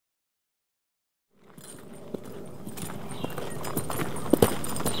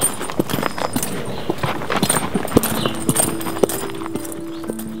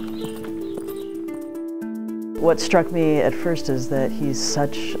What struck me at first is that he's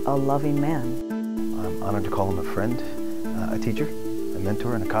such a loving man. I'm honored to call him a friend, a teacher, a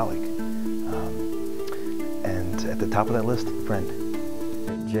mentor, and a colleague. And at the top of that list,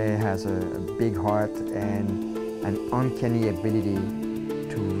 friend. Jay has a big heart and an uncanny ability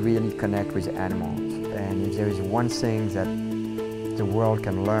to really connect with animals. And if there is one thing that the world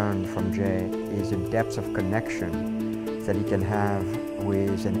can learn from Jay is the depth of connection that he can have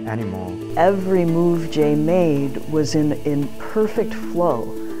with an animal. Every move Jay made was in perfect flow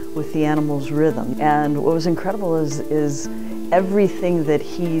with the animal's rhythm. And what was incredible is everything that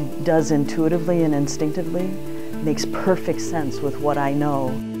he does intuitively and instinctively makes perfect sense with what I know.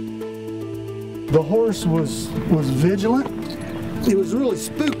 The horse was vigilant. It was really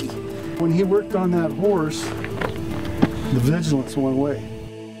spooky. When he worked on that horse, the vigilance went away.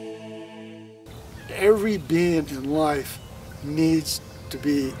 Every being in life needs to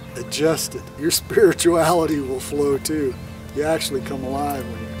be adjusted. Your spirituality will flow too. You actually come alive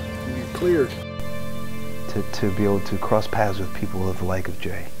when you're cleared. To be able to cross paths with people of the like of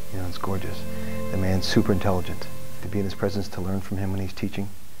Jay, it's gorgeous. The man's super intelligent. To be in his presence, to learn from him when he's teaching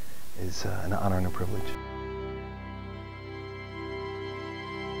is an honor and a privilege.